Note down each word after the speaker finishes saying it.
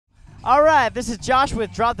All right, this is Josh with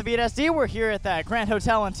DropTheBeat SD. We're here at the Grand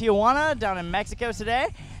Hotel in Tijuana, down in Mexico today,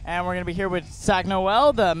 and we're going to be here with Sak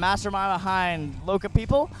Noel, the mastermind behind Loca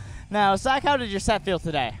People. Now, Sak, how did your set feel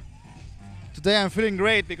today? Today I'm feeling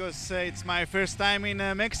great because it's my first time in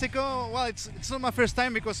Mexico. Well, it's not my first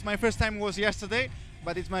time because my first time was yesterday,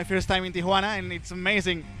 but it's my first time in Tijuana and it's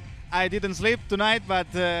amazing. I didn't sleep tonight, but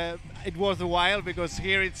it was a while because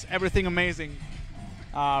here it's everything amazing.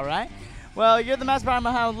 All right. Well, you're the mastermind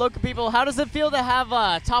behind Loca People. How does it feel to have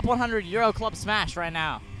a top 100 Euro Club smash right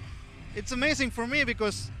now? It's amazing for me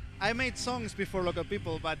because I made songs before Local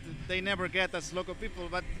People, but they never get as Local People.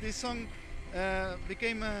 But this song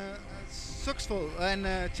became successful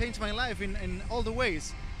and changed my life in all the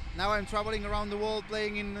ways. Now I'm traveling around the world,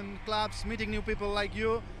 playing in clubs, meeting new people like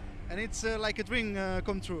you, and it's like a dream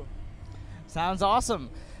come true. Sounds awesome.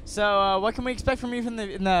 So what can we expect from you in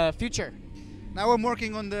the future? Now I'm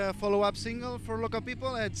working on the follow-up single for Local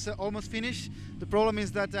People. It's almost finished. The problem is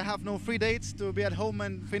that I have no free dates to be at home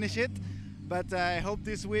and finish it. But I hope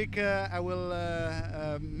this week I will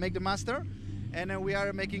make the master. And we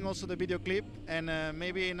are making also the video clip. And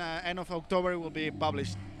maybe in end of October it will be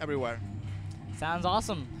published everywhere. Sounds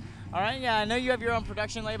awesome. All right, yeah, I know you have your own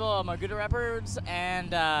production label, Maguda Records,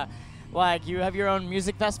 and like you have your own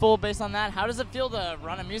music festival based on that. How does it feel to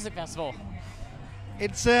run a music festival?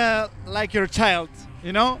 It's like your child,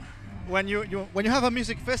 you know. When you have a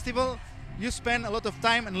music festival, you spend a lot of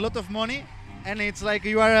time and a lot of money, and it's like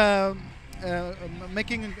you are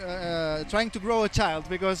trying to grow a child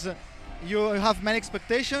because you have many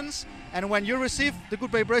expectations, and when you receive the good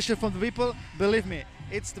vibration from the people, believe me,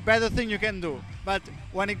 it's the better thing you can do. But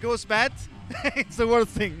when it goes bad, it's the worst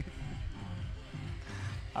thing.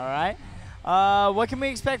 All right. What can we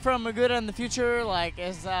expect from Maguda in the future? Like,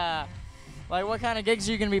 what kind of gigs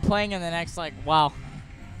are you going to be playing in the next, while?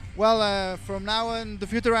 Well, from now on, the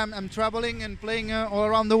future, I'm traveling and playing all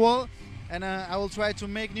around the world, and I will try to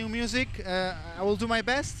make new music. I will do my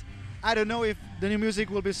best. I don't know if the new music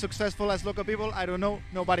will be successful as Local People. I don't know.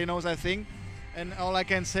 Nobody knows, I think. And all I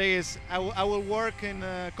can say is I will work in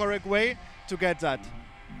a correct way to get that.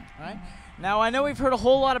 All right. Now, I know we've heard a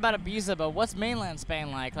whole lot about Ibiza, but what's mainland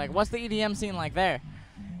Spain like? Like, what's the EDM scene like there?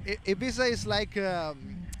 Ibiza is like...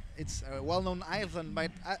 it's a well-known island,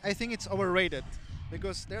 but I think it's overrated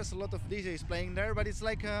because there's a lot of DJs playing there. But it's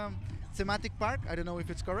like a thematic park. I don't know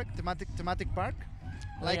if it's correct. Thematic park,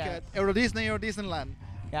 like Euro Disney or Disneyland,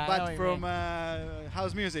 yeah, but from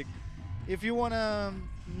house music. If you wanna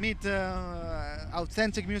meet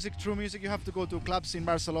authentic music, true music, you have to go to clubs in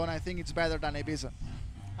Barcelona. I think it's better than Ibiza.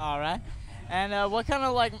 All right. And what kind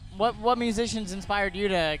of what musicians inspired you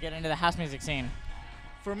to get into the house music scene?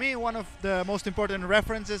 For me, one of the most important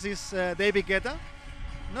references is David Guetta.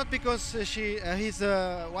 Not because he's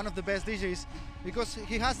one of the best DJs, because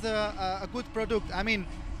he has a good product. I mean,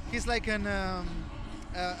 he's like a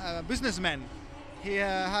businessman. He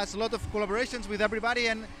has a lot of collaborations with everybody,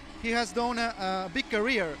 and he has done a big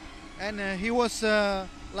career. And he was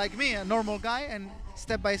like me, a normal guy, and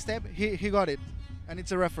step by step, he got it. And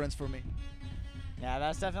it's a reference for me. Yeah,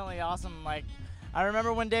 that's definitely awesome. I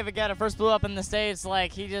remember when David Guetta first blew up in the States,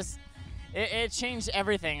 it changed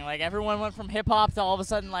everything. Like, everyone went from hip-hop to all of a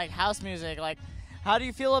sudden, house music. How do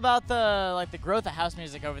you feel about the growth of house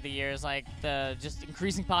music over the years, the just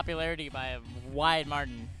increasing popularity by a wide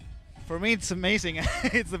margin? For me, it's amazing.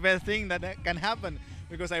 It's the best thing that can happen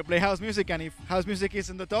because I play house music, and if house music is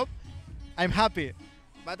in the top, I'm happy.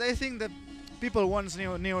 But I think that people want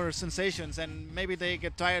newer sensations, and maybe they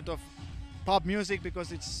get tired of pop music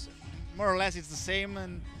because it's more or less it's the same,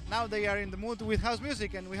 and now they are in the mood with house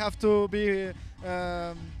music, and we have to be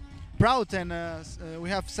proud, and we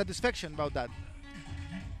have satisfaction about that.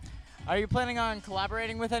 Are you planning on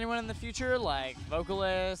collaborating with anyone in the future, like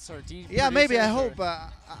vocalists or DJs? Yeah, maybe. I hope.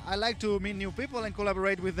 I like to meet new people and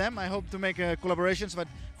collaborate with them. I hope to make collaborations, but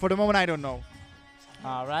for the moment, I don't know.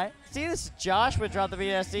 All right. See, this is Josh with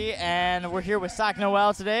DropTheBeat SD, and we're here with Sak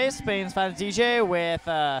Noel today, Spain's finest DJ, with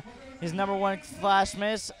his #1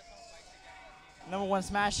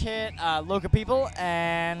 smash hit, Loca People,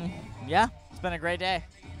 and yeah, it's been a great day.